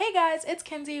guys, it's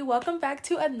Kinsey. Welcome back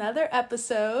to another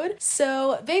episode.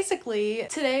 So basically,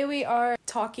 today we are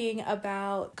talking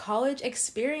about college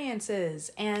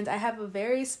experiences, and I have a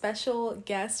very special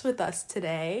guest with us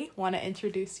today. Want to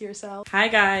introduce yourself? Hi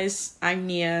guys, I'm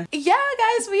Nia. Yeah,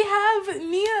 guys, we have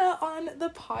Nia on the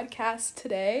podcast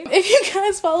today. If you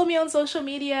guys follow me on social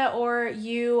media or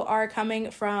you are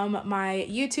coming from my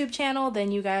YouTube channel,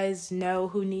 then you guys know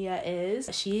who Nia is.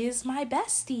 She's my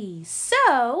bestie.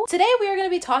 So today we are going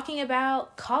to be talking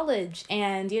about college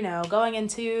and, going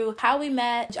into how we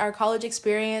met, our college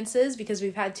experiences, because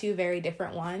we've had two very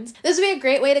different ones. This would be a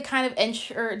great way to kind of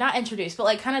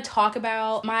kind of talk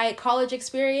about my college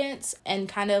experience and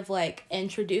kind of like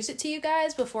introduce it to you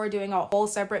guys before doing a whole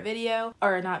separate video,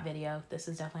 or not video, this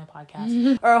is definitely a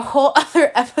podcast, or a whole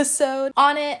other episode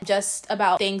on it, just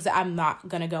about things that I'm not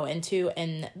going to go into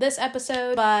in this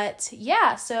episode. But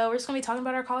yeah, so we're just going to be talking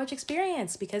about our college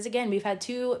experience because, again, we've had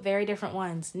two very different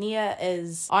ones. Nia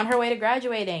is on her way to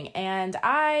graduating, and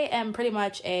I am pretty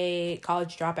much a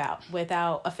college dropout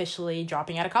without officially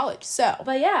dropping out of college.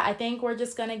 But yeah, I think we're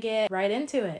just gonna get right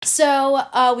into it. So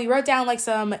we wrote down like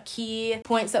some key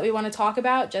points that we want to talk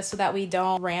about just so that we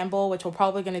don't ramble, which we're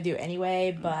probably gonna do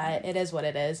anyway, but it is what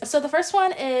it is. So the first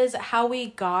one is how we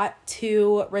got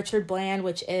to Richard Bland,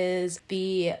 which is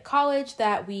the college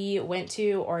that we went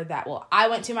to, I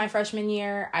went to my freshman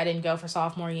year. I didn't go for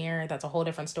sophomore year. That's a whole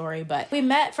different story, but we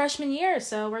met freshman year.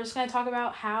 So we're just going to talk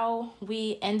about how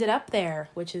we ended up there,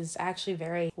 which is actually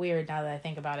very weird now that I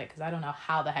think about it, because I don't know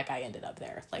how the heck I ended up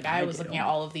there. Like, I was looking at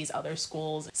all of these other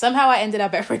schools. Somehow I ended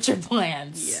up at Richard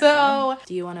Bland. Yeah. So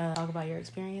do you want to talk about your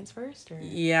experience first? Or?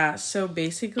 Yeah, so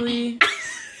basically...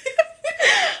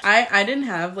 I didn't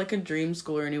have like a dream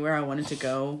school or anywhere I wanted to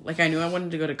go. Like, I knew I wanted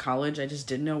to go to college. I just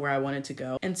didn't know where I wanted to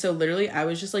go. And so literally I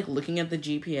was just like looking at the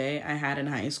GPA I had in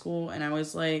high school, and I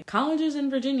was like, colleges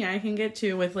in Virginia I can get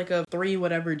to with like a 3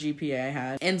 whatever GPA I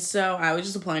had. And so I was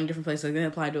just applying to different places. Like, I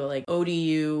applied to like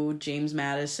ODU, James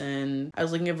Madison. I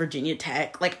was looking at Virginia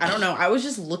Tech. Like, I don't know. I was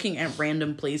just looking at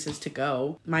random places to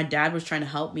go. My dad was trying to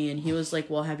help me, and he was like,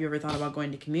 well, have you ever thought about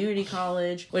going to community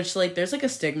college? Which, like, there's like a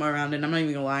stigma around it. And I'm not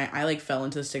even gonna lie. I like fell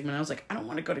into the stigma, and I was like, I don't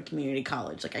want to go to community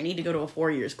college. Like, I need to go to a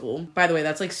 4-year school. By the way,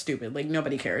 that's like stupid. Like,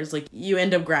 nobody cares. Like, you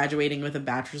end up graduating with a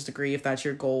bachelor's degree if that's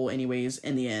your goal anyways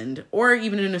in the end, or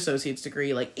even an associate's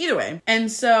degree, like either way. And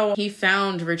so he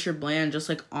found Richard Bland just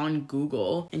like on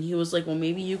Google, and he was like, well,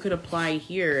 maybe you could apply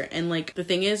here. And like, the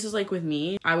thing is like with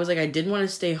me, I was like, I didn't want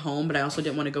to stay home, but I also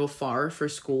didn't want to go far for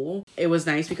school. It was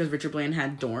nice because Richard Bland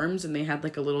had dorms, and they had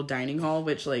like a little dining hall,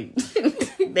 which like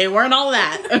they weren't all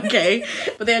that, okay?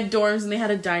 But they had dorms and they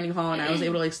had a dining hall, and I was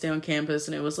able to like stay on campus,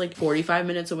 and it was like 45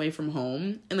 minutes away from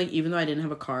home. And like, even though I didn't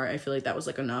have a car, I feel like that was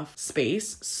like enough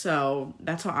space. So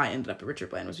that's how I ended up at Richard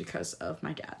Bland, was because of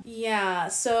my dad. Yeah,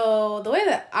 so the way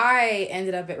that I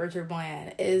ended up at Richard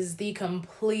Bland is the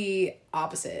complete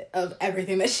opposite of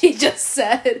everything that she just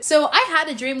said. So I had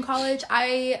a dream college.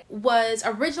 I was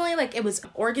originally it was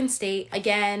Oregon State.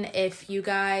 Again, if you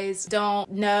guys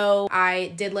don't know,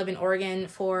 I did live in Oregon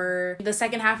for the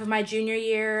second half of my junior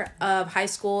year of high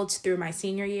school through my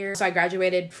senior year. So I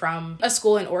graduated from a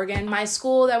school in Oregon. My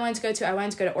school that I wanted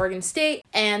to go to Oregon State,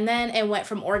 and then it went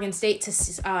from Oregon State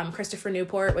to Christopher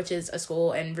Newport, which is a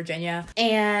school in Virginia.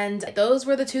 And those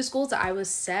were the two schools that I was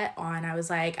set on. I was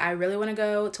like, I really want to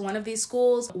go to one of these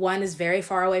schools. One is very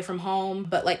far away from home,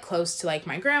 but like close to like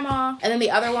my grandma. And then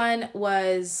the other one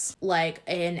was like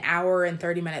an hour and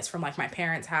 30 minutes from like my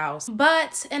parents' house.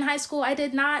 But in high school, I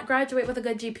did not graduate with a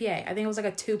good GPA. I think it was like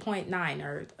a 2.9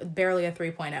 or barely a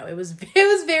 3.0. It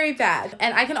was very bad.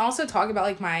 And I can also talk about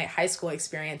like my high school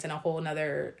experience in a whole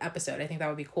nother episode. I think that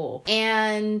would be cool.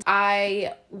 And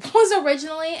I was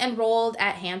originally enrolled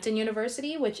at Hampton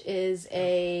University, which is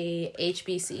a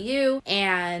HBCU.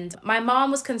 And my mom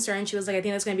was concerned. She was like, I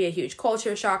think that's going to be a huge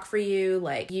culture shock for you.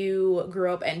 Like, you grew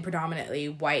up in predominantly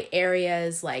white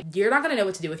areas. Like, you're not going to know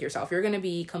what to do with yourself. You're going to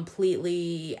be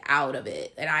completely out of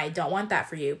it. And I don't want that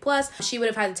for you. Plus, she would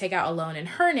have had to take out a loan in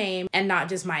her name and not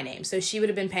just my name. So she would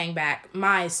have been paying back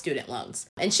my student loans.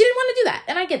 And she didn't want to do that.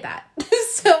 And I get that.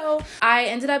 So I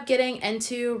ended up getting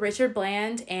into Richard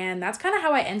Bland, and that's kind of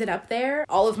how I ended up there.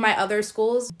 All of my other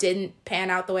schools didn't pan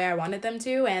out the way I wanted them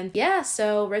to. And yeah,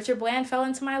 so Richard Bland fell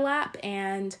into my lap,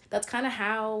 and that's that's kind of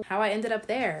how I ended up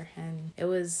there. And it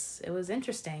was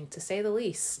interesting, to say the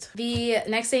least. The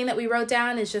next thing that we wrote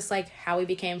down is just like how we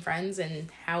became friends and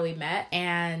how we met.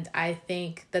 And I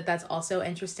think that that's also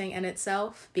interesting in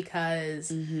itself,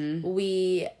 because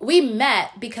we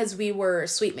met because we were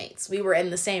suite mates. We were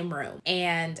in the same room,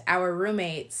 and our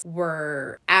roommates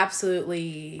were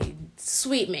absolutely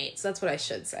suite mates. That's what I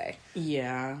should say.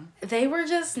 Yeah. They were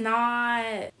just not...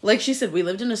 Like she said, we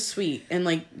lived in a suite, and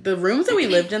like the rooms that we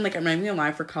lived in, like I'm not even gonna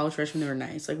lie, for college freshmen, they were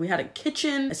nice. Like we had a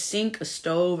kitchen, a sink, a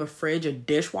stove, a fridge, a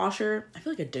dishwasher. I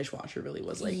feel like a dishwasher really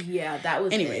was like... Yeah, that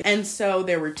was Anyway, big. and so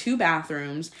there were 2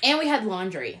 bathrooms. And we had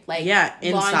laundry. Like, yeah,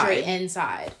 inside. Laundry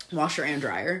inside. Washer and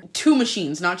dryer. 2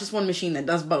 machines, not just one machine that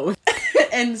does both.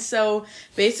 And so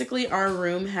basically our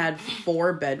room had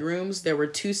 4 bedrooms. There were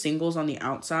 2 singles on the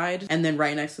outside, and then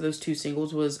right next to those 2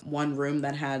 singles was one room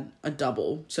that had a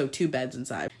double, so 2 beds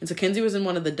inside. And so Kinsey was in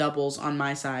one of the doubles on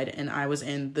my side, and I was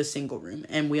in the single room,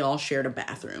 and we all shared a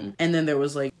bathroom. And then there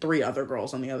was like 3 other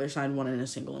girls on the other side, one in a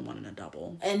single and one in a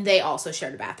double. And they also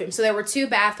shared a bathroom. So there were 2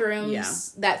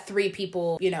 bathrooms that 3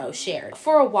 people, shared.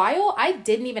 For a while, I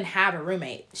didn't even have a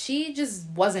roommate. She just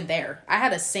wasn't there. I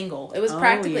had a single. It was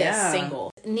practically a single.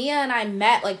 Nia and I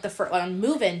met like the first on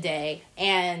move-in day,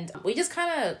 and we just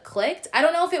kind of clicked. I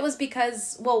don't know if it was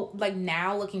because, like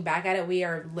now looking back at it, we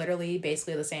are literally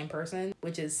basically the same person,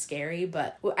 which is scary.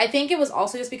 But I think it was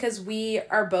also just because we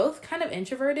are both kind of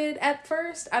introverted at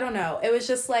first. I don't know. It was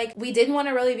just like we didn't want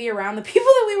to really be around the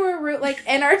people that we were like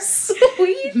in our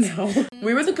suite. No,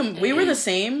 we were the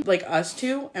same, like us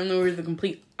 2, and we were the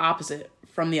complete opposite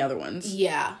from the other ones.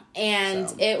 Yeah.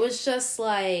 And it was just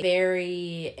like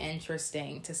very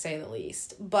interesting, to say the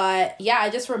least. But yeah, I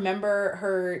just remember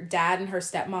her dad and her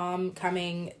stepmom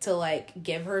coming to like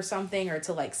give her something or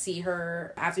to like see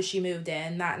her after she moved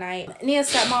in that night.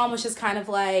 Nia's stepmom was just kind of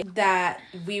like that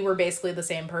we were basically the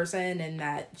same person, and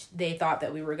that they thought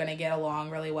that we were going to get along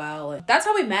really well. And that's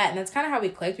how we met, and that's kind of how we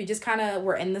clicked. We just kind of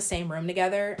were in the same room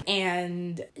together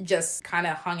and just kind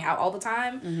of hung out all the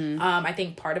time. I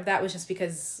think part of that was just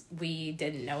because we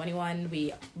didn't know anyone.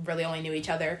 We really only knew each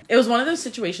other. It was one of those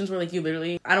situations where like you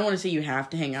literally, I don't want to say you have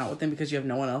to hang out with them because you have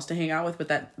no one else to hang out with, but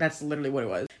that's literally what it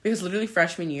was. Because literally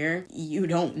freshman year, you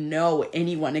don't know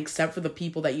anyone except for the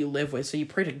people that you live with. So you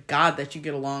pray to God that you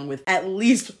get along with at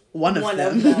least one of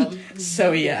them.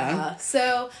 So yeah.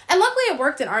 So, and luckily it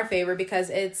worked in our favor, because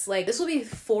it's like, this will be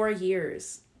 4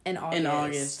 years. In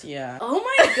August, yeah. Oh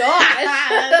my gosh.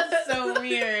 That's so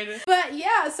weird. But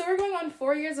yeah, so we're going on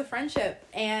 4 years of friendship,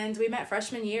 and we met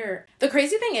freshman year. The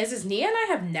crazy thing is Nia and I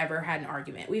have never had an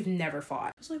argument. We've never fought.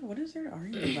 I was like, what is there to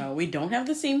argue about? We don't have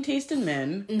the same taste in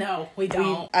men. No, we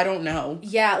don't. I don't know.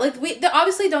 Yeah, like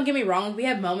obviously, don't get me wrong, we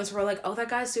have moments where we're like, oh, that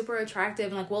guy's super attractive,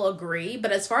 and like we'll agree.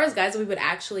 But as far as guys that we would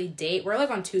actually date, we're like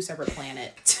on 2 separate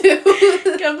planets.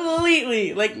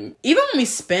 Completely. Like, even when we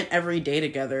spent every day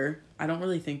together, I don't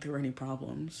really think there were any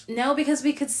problems. No, because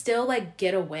we could still, like,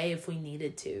 get away if we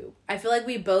needed to. I feel like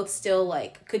we both still,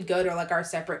 like, could go to, like, our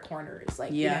separate corners.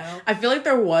 Like, yeah. I feel like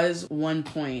there was one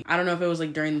point, I don't know if it was,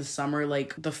 like, during the summer,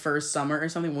 like, the first summer or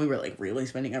something, when we were, like, really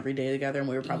spending every day together, and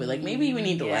we were probably like, maybe we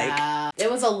need to, like... It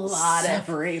was a lot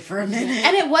separate for a minute.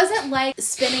 And it wasn't, like,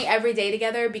 spending every day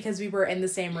together because we were in the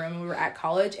same room and we were at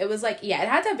college. It was, like, yeah, it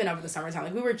had to have been over the summertime.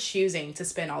 Like, we were choosing to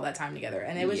spend all that time together.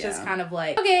 And it was just kind of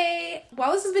like, okay,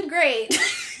 well, this has been great.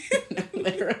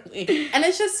 Literally. And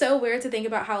it's just so weird to think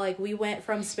about how like we went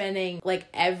from spending like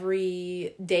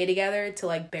every day together to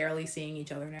like barely seeing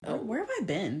each other now. Where have I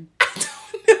been?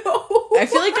 No. I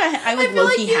feel like I like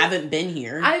low-key haven't been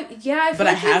here. I feel like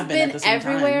I have been at the same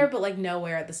everywhere, time. But like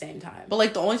nowhere at the same time. But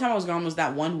like the only time I was gone was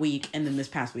that one week and then this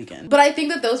past weekend. But I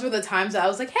think that those were the times that I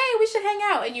was like, hey, we should hang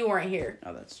out, and you weren't here.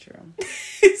 Oh, that's true.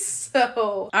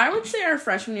 So I would say our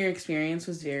freshman year experience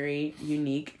was very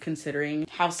unique considering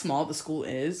how small the school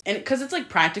is. And because it's like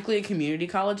practically a community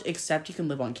college, except you can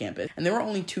live on campus. And there were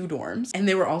only 2 dorms, and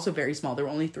they were also very small. There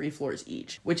were only 3 floors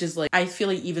each, which is like, I feel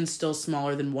like even still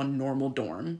smaller than one normal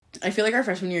dorm. I feel like our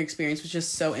freshman year experience was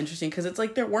just so interesting because it's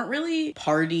like there weren't really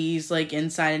parties like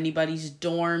inside anybody's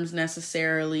dorms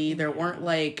necessarily. There weren't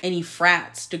like any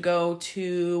frats to go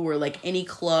to or like any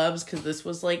clubs, because this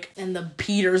was like in the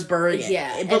Petersburg,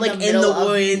 but like in the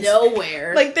woods,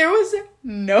 nowhere. Like there was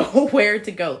nowhere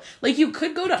to go. Like you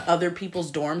could go to other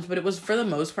people's dorms, but it was for the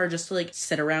most part just to like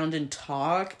sit around and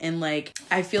talk. And like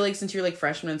I feel like since you're like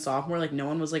freshman and sophomore, like no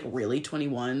one was like really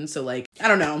 21, so like I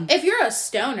don't know. If you're a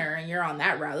stoner and you're on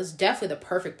that route, it's definitely the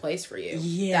perfect place for you.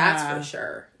 Yeah, that's for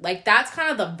sure. Like that's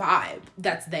kind of the vibe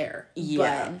that's there.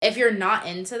 Yeah, but if you're not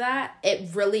into that,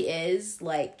 it really is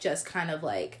like just kind of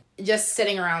like just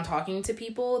sitting around talking to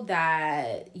people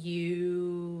that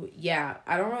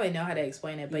I don't really know how to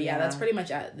explain it, but that's pretty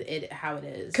much how it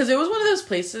is. Because it was one of those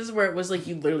places where it was like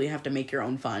you literally have to make your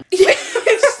own fun.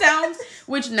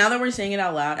 Which now that we're saying it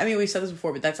out loud, I mean, we've said this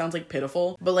before, but that sounds like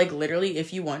pitiful. But like literally,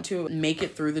 if you want to make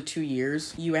it through the 2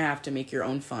 years, you have to make your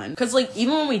own fun. Because like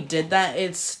even when we did that,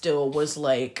 it still was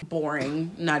like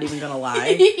boring, not even gonna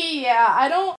lie. I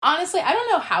don't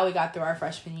know how we got through our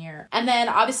freshman year. And then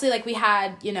obviously like we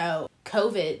had,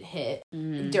 COVID hit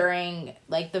during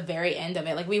like the very end of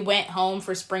it. Like we went home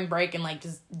for spring break and like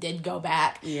just did go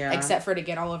back, except for to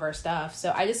get all of our stuff.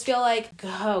 So I just feel like,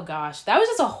 oh gosh, that was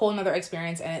just a whole nother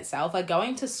experience in itself. Like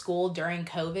going to school during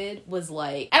COVID was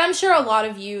like, and I'm sure a lot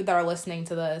of you that are listening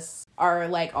to this are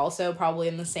like also probably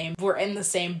we're in the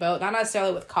same boat, not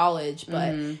necessarily with college, but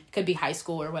it could be high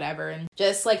school or whatever. And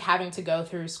just like having to go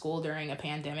through school during a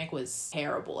pandemic was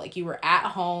terrible. Like you were at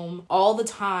home all the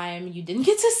time. You didn't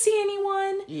get to see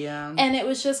anyone. Yeah. And it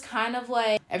was just kind of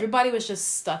like everybody was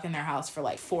just stuck in their house for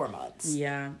like 4 months.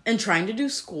 Yeah. And trying to do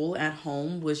school at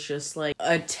home was just like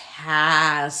a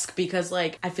task because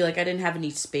like I feel like I didn't have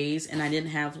any space and I didn't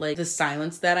have like the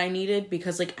silence that I needed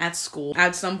because like at school,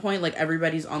 at some point, like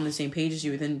everybody's on the same page as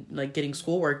you within like getting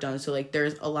schoolwork done. So like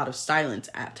there's a lot of silence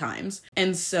at times.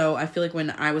 And so I feel like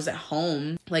when I was at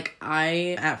home, like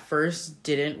I at first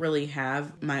didn't really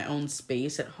have my own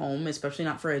space at home, especially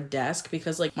not for a desk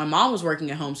because like my mom was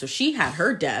working at home. So she had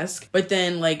her desk, but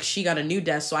then like she got a new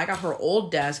desk. So I got her old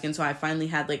desk. And so I finally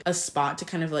had like a spot to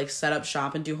kind of like set up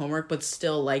shop and do homework, but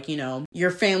still like,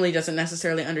 your family doesn't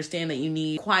necessarily understand that you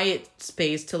need quiet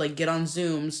space to like get on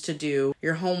Zooms to do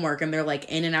your homework. And they're like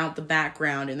in and out the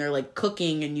background and they're like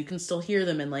cooking and you can still hear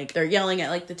them and like they're yelling at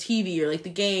like the TV or like the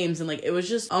games and like it was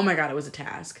just, oh my god, it was a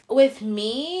task. With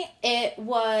me, it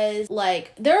was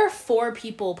like there are 4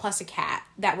 people plus a cat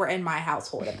that were in my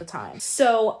household at the time.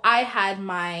 So I had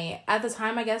at the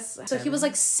time I guess, so he was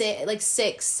like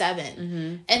 6,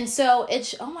 7. And so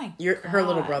it's, oh my god. Her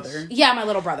little brother. Yeah, my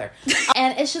little brother.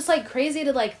 And it's just like crazy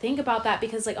to like think about that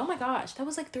because like, oh my gosh, that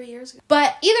was like 3 years ago.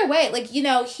 But either way, like,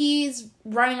 he's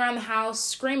running around the house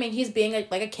screaming. He's being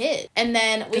like a kid. And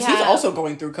then he's also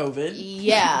going through COVID.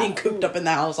 Yeah. Being cooped up in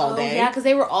the house all day. Yeah, because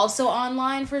they were also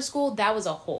online for school. That was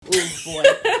a whole, oh boy.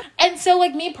 And so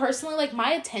like me personally, like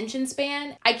my attention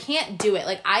span, I can't do it.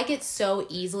 Like I get so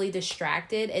easily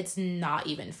distracted. It's not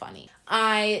even funny.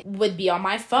 I would be on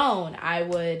my phone. I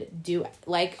would do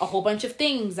like a whole bunch of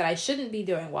things that I shouldn't be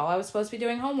doing while I was supposed to be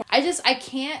doing homework. I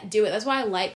can't do it. That's why I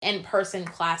like in-person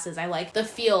classes. I like the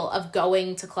feel of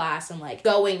going to class and like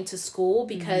going to school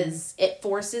because it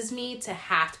forces me to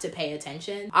have to pay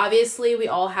attention. Obviously, we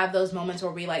all have those moments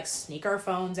where we like sneak our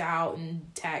phones out and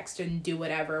text and do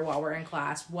whatever while we're in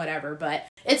class, whatever. But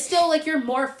it's still like you're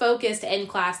more focused in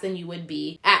class than you would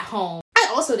be at home.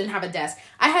 I also didn't have a desk.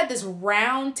 I had this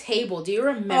round table. Do you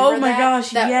remember Oh my gosh,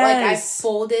 that yes. like I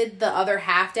folded the other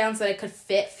half down so that it could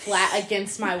fit flat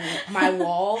against my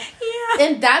wall? Yeah.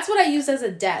 And that's what I used as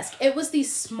a desk. It was the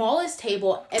smallest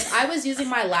table. If I was using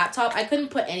my laptop, I couldn't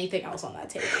put anything else on that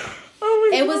table. Oh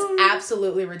my God. It was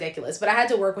absolutely ridiculous, but I had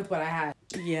to work with what I had.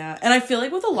 Yeah, and I feel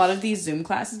like with a lot of these Zoom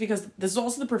classes, because this is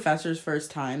also the professor's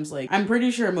first times, like, I'm pretty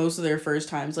sure most of their first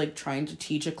times, like, trying to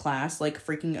teach a class, like,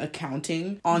 freaking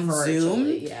accounting on Zoom.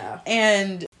 Yeah.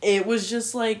 And it was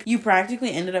just, like, you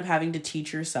practically ended up having to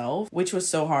teach yourself, which was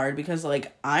so hard because,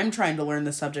 like, I'm trying to learn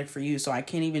the subject for you, so I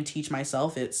can't even teach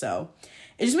myself it, so...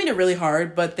 It just made it really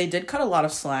hard, but they did cut a lot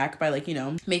of slack by, like,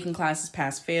 making classes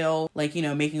pass-fail, like,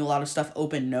 making a lot of stuff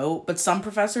open note. But some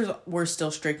professors were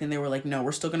still strict, and they were like, no,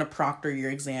 we're still going to proctor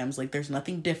your exams. Like, there's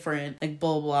nothing different, like,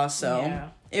 blah, blah, blah. So... Yeah.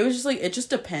 It was just like, it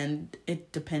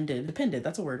depended,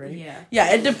 that's a word, right? Yeah.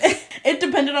 Yeah, it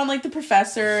depended on like the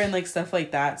professor and like stuff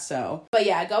like that, so. But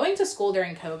yeah, going to school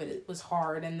during COVID, it was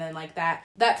hard. And then like that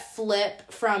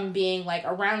flip from being like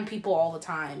around people all the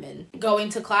time and going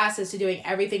to classes to doing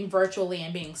everything virtually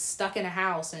and being stuck in a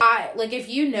house. And if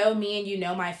you know me and you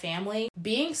know my family,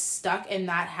 being stuck in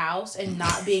that house and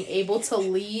not being able to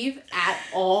leave at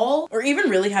all. Or even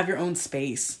really have your own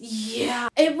space. Yeah.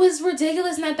 It was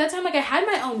ridiculous. And at that time, like I had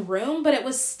my own room, but it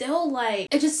was still like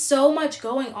it's just so much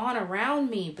going on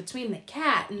around me between the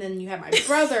cat and then you have my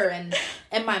brother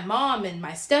and my mom and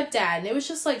my stepdad, and it was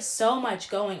just like so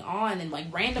much going on and like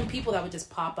random people that would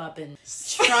just pop up and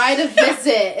try to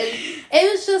visit, and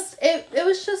it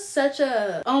was just such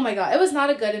a, oh my god, it was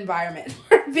not a good environment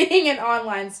for being an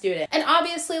online student. And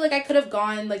obviously like I could have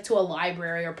gone like to a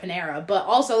library or Panera, but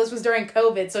also this was during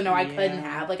COVID, so no, I couldn't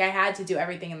have, like I had to do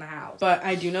everything in the house. But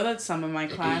I do know that some of my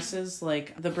classes, like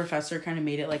like the professor kind of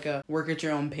made it like a work at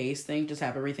your own pace thing, just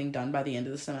have everything done by the end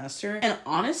of the semester. And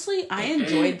honestly, I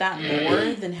enjoyed that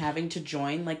more than having to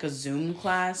join like a Zoom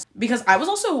class, because I was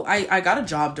also, I got a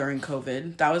job during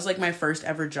COVID. That was like my first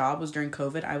ever job was during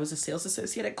COVID. I was a sales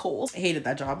associate at Kohl's. I hated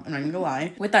that job. I'm not even gonna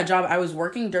lie. With that job, I was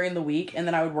working during the week, and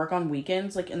then I would work on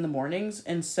weekends, like in the mornings.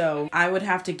 And so I would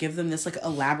have to give them this like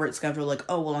elaborate schedule, like,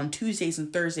 oh, well, on Tuesdays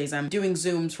and Thursdays, I'm doing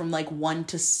Zooms from like 1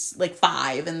 to like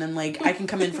 5. And then like I can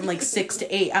come in from like 6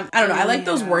 to 8. I don't know. I like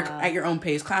those work at your own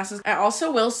pace classes. I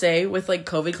also will say with like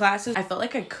COVID classes, I felt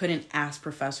like I couldn't ask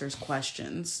professors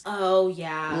questions. Oh,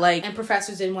 yeah. Like, and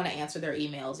professors didn't want to answer their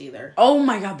emails either. Oh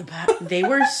my God, they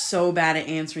were so bad at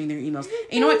answering their emails.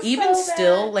 And you know what? Even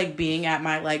still, like being at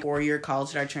my like 4-year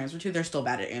college that I transferred to, they're still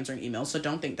bad at answering emails. So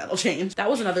don't think that'll change. That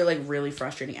was another like really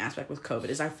frustrating aspect with COVID,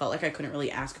 is I felt like I couldn't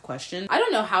really ask a question. I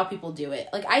don't know how people do it.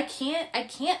 Like I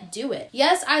can't do it.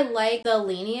 Yes, I like the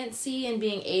leniency and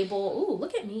being able, ooh,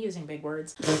 look at me using big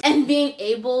words, and being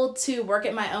able to work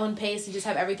at my own pace and just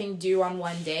have everything due on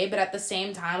one day. But at the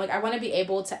same time, like I want to be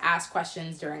able to ask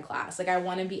questions during class. Like I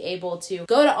want to be able to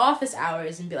go to office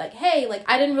hours and be like, hey, like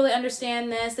I didn't really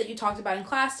understand this that you talked about in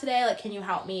class today. Like, can you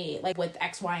help me like with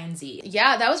X, Y, and Z?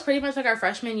 Yeah, that was pretty much like our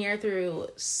freshman year through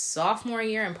sophomore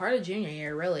year and part of junior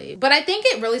year, really. But I think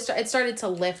it really started to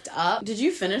lift up. Did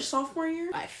you finish sophomore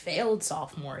year? I failed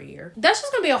sophomore year. That's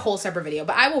just gonna be a whole separate video,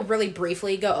 but I will really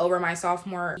briefly go over my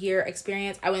sophomore year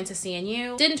experience. I went to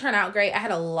CNU. Didn't turn out great. I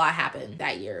had a lot happen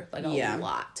that year. Like a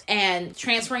lot. And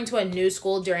transferring to a new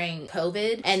school during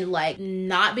COVID and like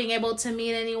not being able to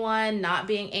meet anyone, not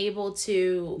being able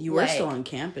to... You were still on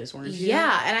campus, weren't you?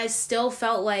 Yeah, and I still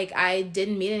felt like I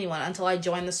didn't meet anyone until I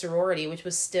joined the sorority, which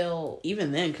was still...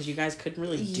 Even then, because you guys couldn't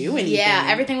really do anything. Yeah,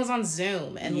 everything was on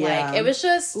Zoom. And like, it was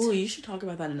just... Ooh, you should talk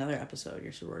about that in another episode,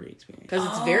 your sorority experience. Because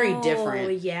it's very different.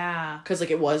 Oh, yeah. Because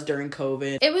like it was during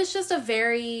COVID. It was just a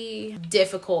very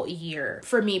difficult year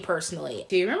for me personally.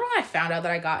 Do you remember when I found out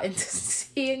that I got into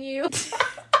CNU?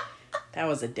 That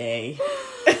was a day.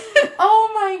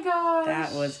 Oh my gosh.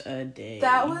 That was a day.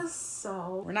 That was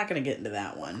so... We're not going to get into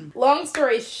that one. Long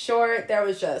story short, there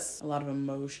was just... A lot of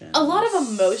emotions. A lot of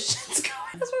emotions going.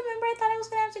 I just remember I thought I was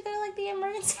going to have to go to like the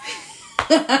emergency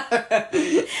and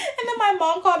then my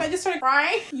mom called and I just started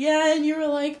crying. Yeah, and you were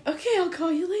like, okay, I'll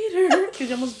call you later. Because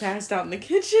you almost passed out in the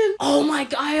kitchen. Oh my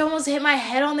God, I almost hit my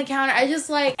head on the counter. I just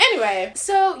like... Anyway,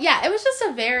 so yeah, it was just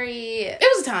a very... It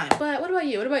was a time. But what about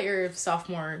you? What about your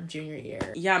sophomore, junior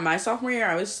year? Yeah, my sophomore year,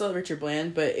 I was still at Richard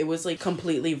Bland, but it was like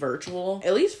completely virtual.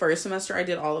 At least first semester, I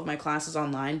did all of my classes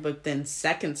online, but then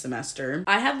second semester,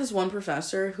 I had this one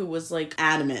professor who was like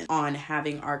adamant on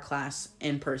having our class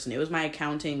in person. It was my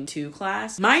accounting 2 class.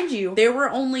 Mind you, there were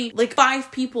only like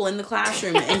 5 people in the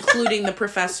classroom, including the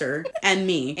professor and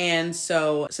me. And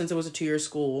so since it was a 2-year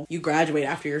school, you graduate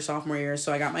after your sophomore year.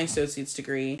 So I got my associate's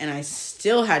degree and I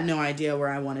still had no idea where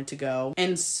I wanted to go.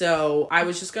 And so I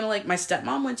was just gonna like, my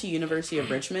stepmom went to University of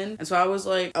Richmond. And so I was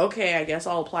like, okay, I guess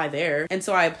I'll apply there. And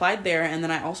so I applied there. And then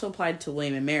I also applied to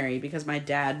William and Mary because my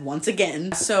dad, once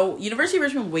again, so University of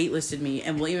Richmond waitlisted me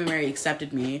and William and Mary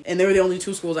accepted me. And they were the only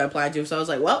 2 schools I applied to. So I was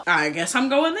like, well, I guess I'm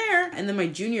going there. And then my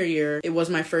junior year, it was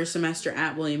my first semester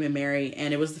at William and Mary.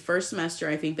 And it was the first semester,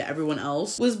 I think, that everyone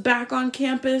else was back on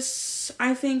campus,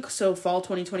 I think. So fall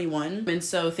 2021. And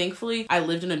so thankfully, I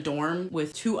lived in a dorm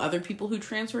with 2 other people who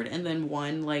transferred and then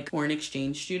one like foreign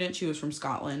exchange student. She was from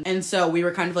Scotland. And so we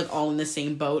were kind of like all in the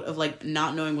same boat of like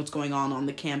not knowing what's going on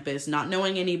the campus, not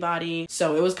knowing anybody.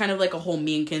 So it was kind of like a whole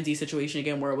me and Kinsey situation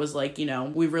again, where it was like, you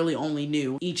know, we really only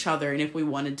knew each other. And if we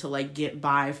wanted to like get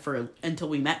by until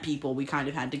we met people, we kind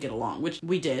of had to get along, which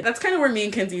we did. That's kind of where me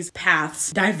and Kinsey's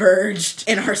paths diverged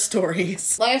in our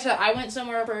stories. Like I said, I went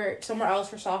somewhere else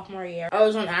for sophomore year. I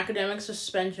was on academic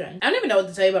suspension. I don't even know what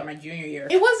to tell you about my junior year.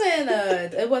 It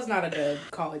was not a good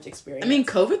college experience. I mean,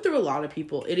 COVID threw a lot of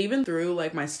people. It even threw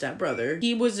like my stepbrother.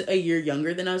 He was a year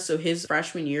younger than us, so his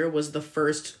freshman year was the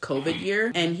first COVID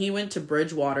year, and he went to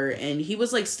Bridgewater, and he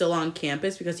was like still on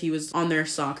campus because he was on their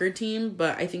soccer team,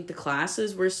 but I think the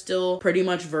classes were still pretty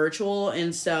much virtual.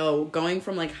 And so going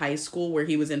from like high school where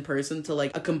he was in person to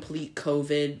like a complete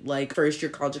COVID like first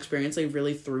year college experience like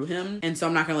really threw him. And so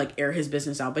I'm not gonna like air his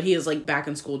business out, but he is like back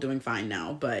in school doing fine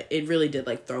now, but it really did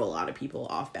like throw a lot of people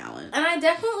off balance. And I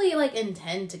definitely like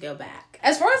intend to go back.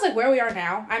 as far as like where we are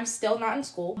now, I'm still not in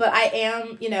school, but I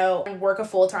am, you know, work a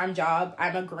full-time job.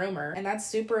 I'm a groomer, and that's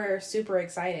super, super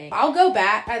exciting. I'll go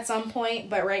back at some point,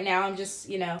 but right now I'm just,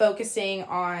 you know, focusing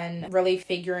on really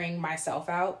figuring myself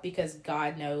out, because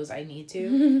God knows I need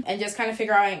to, and just kind of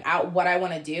figuring out what I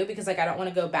want to do, because like I don't want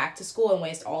to go back to school and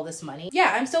waste all this money.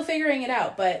 Yeah, I'm still figuring it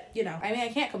out, but you know, I mean, I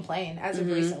can't complain as of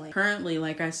recently. Currently,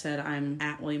 like I said, I'm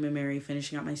at William & Mary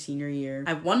finishing up my senior year.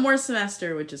 I have one more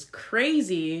semester, which is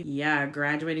crazy. Yeah,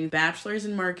 graduating bachelor's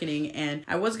in marketing, and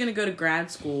I was gonna go to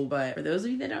grad school, but for those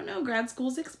of you that don't know, grad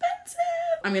school's expensive.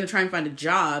 I'm gonna try and find a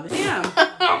job. Damn.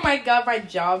 Oh my god, my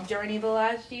job journey the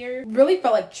last year really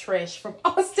felt like Trish from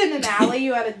Austin and Ally,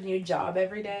 who had a new job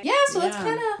every day. Yeah, so that's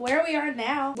kind of where we are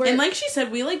now. And like she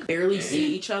said, we like barely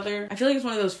see each other. I feel like it's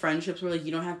one of those friendships where like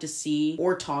you don't have to see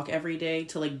or talk every day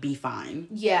to like be fine.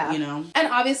 Yeah. You know? And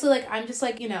obviously like I'm just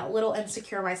like, you know, a little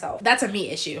insecure myself. That's a me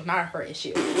issue, not a her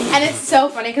issue. And it's so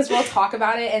funny because we'll talk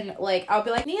about it and like I'll be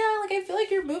like, Nia, like I feel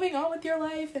like you're moving on with your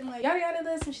life and like yada yada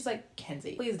this, and she's like,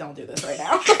 Kenzie, please don't do this right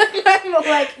now. I'm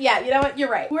like, yeah, you know what,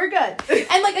 you're right, we're good.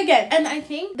 And like again, and I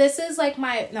think this is like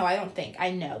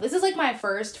I know this is like my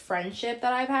first friendship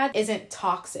that I've had isn't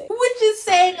toxic, which is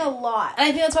saying a lot. And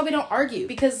I think that's why we don't argue,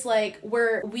 because like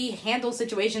we handle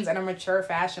situations in a mature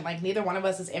fashion. Like neither one of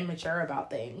us is immature about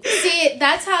things. See,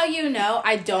 that's how you know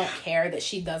I don't care that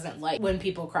she doesn't like when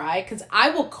people cry, because I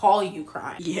will call you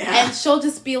crying. Yeah. And she'll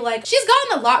just be like, she's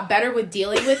gotten a lot better with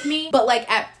dealing with me, but like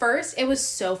at first it was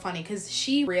so funny because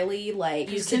she really like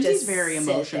used to just very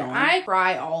emotional. There. I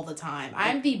cry all the time.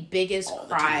 I'm the biggest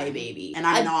cry baby. And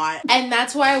I'm not. And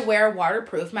that's why I wear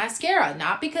waterproof mascara.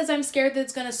 Not because I'm scared that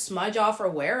it's gonna smudge off or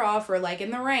wear off or like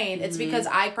in the rain. It's because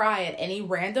I cry at any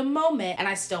random moment and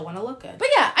I still want to look good. But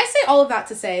yeah, I say all of that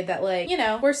to say that like, you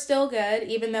know, we're still good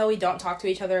even though we don't talk to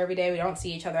each other every day. We don't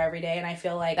see each other every day. And I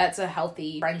feel like that's a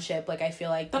healthy friendship. Like I feel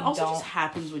like that also just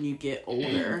happens when you get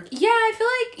older. Yeah, I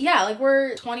feel like, like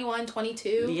we're 21,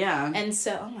 22. Yeah. And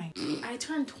so, oh my, I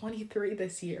turned 23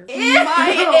 this year. Ew.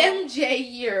 My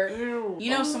MJ year. Ew.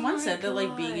 You know, someone said that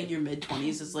like being in your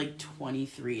mid-20s is like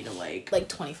 23 to like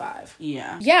 25.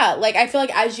 Yeah. Yeah, like I feel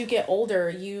like as you get older,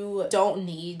 you don't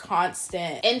need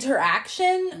constant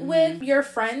interaction with your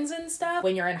friends and stuff.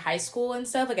 When you're in high school and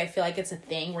stuff, like I feel like it's a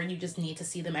thing where you just need to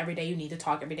see them every day. You need to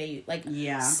talk every day. Like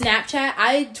Snapchat,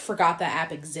 I forgot that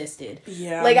app existed.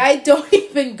 Yeah. Like I don't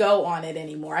even go on it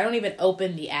anymore. I don't even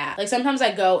open the app. Like sometimes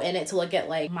I go in it to look at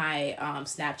like my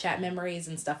Snapchat memories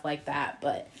and stuff like that,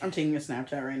 but I'm taking a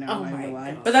Snapchat right now. Oh my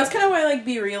God. But that's kind of why I like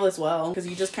Be Real as well, because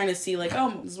you just kind of see like,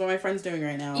 oh, this is what my friend's doing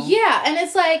right now. Yeah, and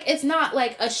it's like it's not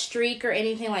like a streak or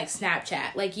anything like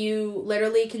Snapchat. Like you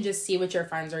literally can just see what your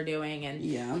friends are doing.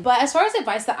 And but as far as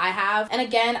advice that I have, and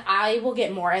again I will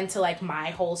get more into like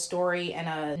my whole story in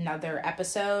another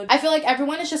episode, I feel like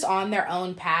everyone is just on their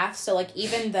own path. So like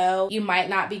even though you might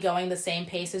not be going the same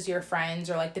pace as your friends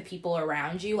or like the people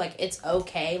around you, like it's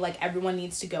okay. Like everyone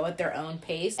needs to go at their own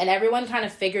pace, and everyone kind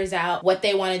of figures out what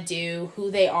they want to do,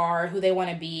 who they are, who they want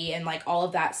to be, and like all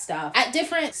of that stuff at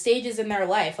different stages in their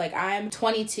life. Like I'm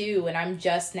 22 and I'm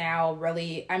just now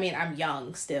really, I mean, I'm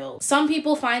young still. Some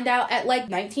people find out at like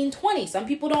 19, 20. Some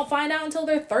people don't find out until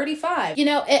they're 35. You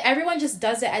know, everyone just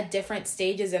does it at different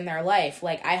stages in their life.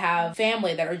 Like I have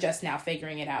family that are just now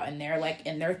figuring it out and they're like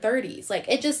in their 30s. Like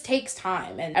it just takes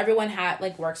time, and everyone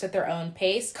works at their own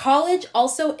pace. College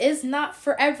also is not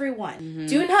for everyone.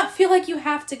 Do not feel like you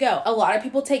have to go. A lot of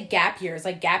people take gap years.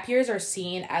 Like gap years are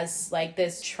seen as like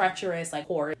this treacherous like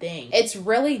horror thing. It's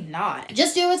really not.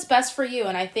 Just do what's best for you.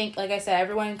 And I think, like I said,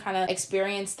 everyone kind of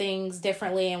experience things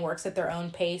differently and works at their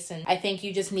own pace. And I think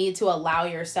you just need to allow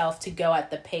yourself to go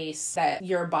at the pace that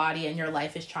your body and your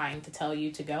life is trying to tell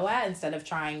you to go at, instead of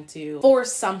trying to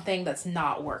force something that's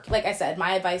not working. Like I said,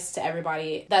 my advice to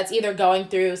everybody that's either going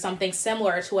through something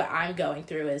similar to what I'm going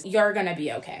through is you're gonna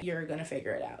be okay. You're gonna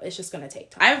figure it out. It's just gonna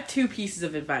take time. I have two pieces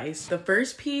of advice. The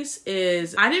first piece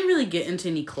is I didn't really get into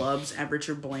any clubs at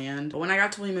Richard Bland, but when I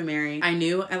got to William & Mary, I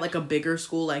knew at like a bigger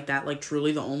school like that, like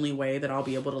truly the only way that I'll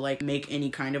be able to like make any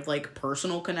kind of like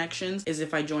personal connections is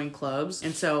if I join clubs.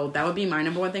 And so that would be my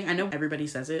number one thing. I know everybody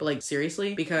says it, like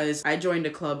seriously, because I joined a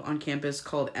club on campus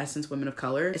called Essence Women of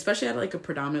Color, especially at like a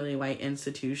predominantly white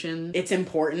institution. It's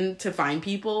important to find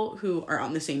people who are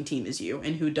on the same team as you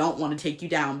and who don't want to take you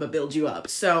down but build you up.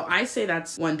 So I say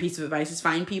that's one one piece of advice is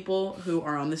find people who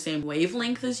are on the same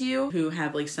wavelength as you, who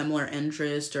have like similar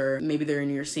interest, or maybe they're in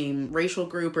your same racial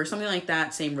group or something like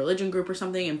that, same religion group or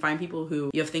something, and find people who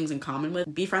you have things in common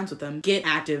with. Be friends with them. Get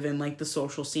active in like the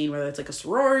social scene, whether it's like a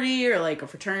sorority or like a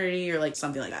fraternity or like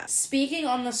something like that. Speaking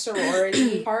on the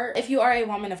sorority part, if you are a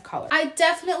woman of color, I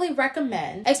definitely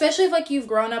recommend, especially if like you've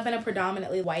grown up in a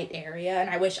predominantly white area, and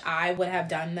I wish I would have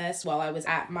done this while I was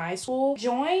at my school,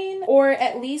 join or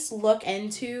at least look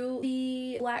into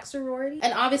the Black sorority.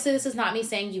 And obviously this is not me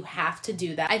saying you have to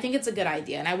do that. I think it's a good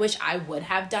idea, and I wish I would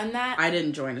have done that. I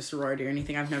didn't join a sorority or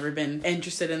anything. I've never been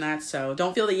interested in that, so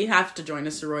don't feel that you have to join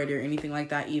a sorority or anything like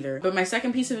that either. But my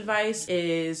second piece of advice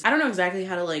is, I don't know exactly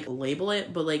how to like label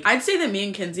it, but like I'd say that me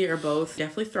and Kinsey are both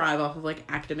definitely thrive off of like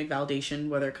academic validation,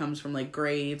 whether it comes from like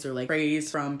grades or like praise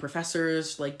from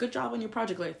professors, like good job on your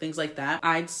project, like things like that.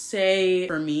 I'd say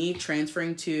for me,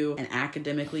 transferring to an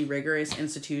academically rigorous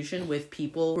institution with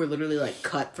people who are literally like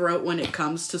cutthroat when it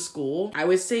comes to school, I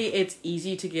would say it's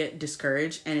easy to get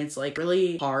discouraged, and it's like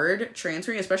really hard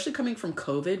transferring, especially coming from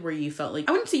COVID, where you felt like,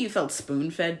 I wouldn't say you felt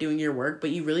spoon-fed doing your work, but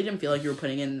you really didn't feel like you were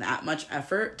putting in that much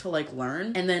effort to like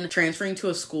learn. And then transferring to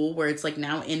a school where it's like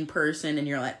now in person and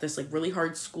you're at this like really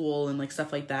hard school and like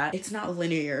stuff like that, it's not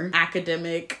linear.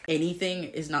 Academic anything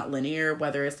is not linear,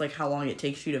 whether it's like how long it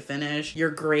takes you to finish your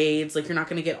grades. Like you're not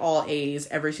going to get all A's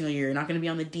every single year. You're not going to be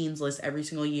on the dean's list every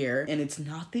single year, and it's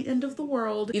not the end of the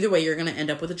world. Either way, you're going to end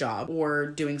up with a job or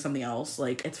doing something else.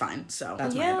 Like it's fine. So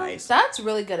that's my advice. That's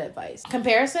really good advice.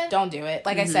 Comparison, don't do it.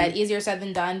 Like I said, easier said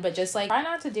than done, but just like try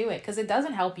not to do it because it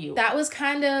doesn't help you. That was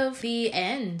kind of the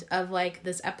end of like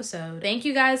this episode. Thank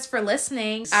you guys for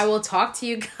listening. I will talk to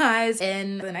you guys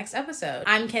in the next episode.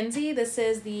 I'm Kinsey. This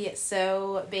is the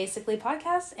So Basically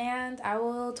podcast, and I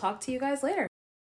will talk to you guys later.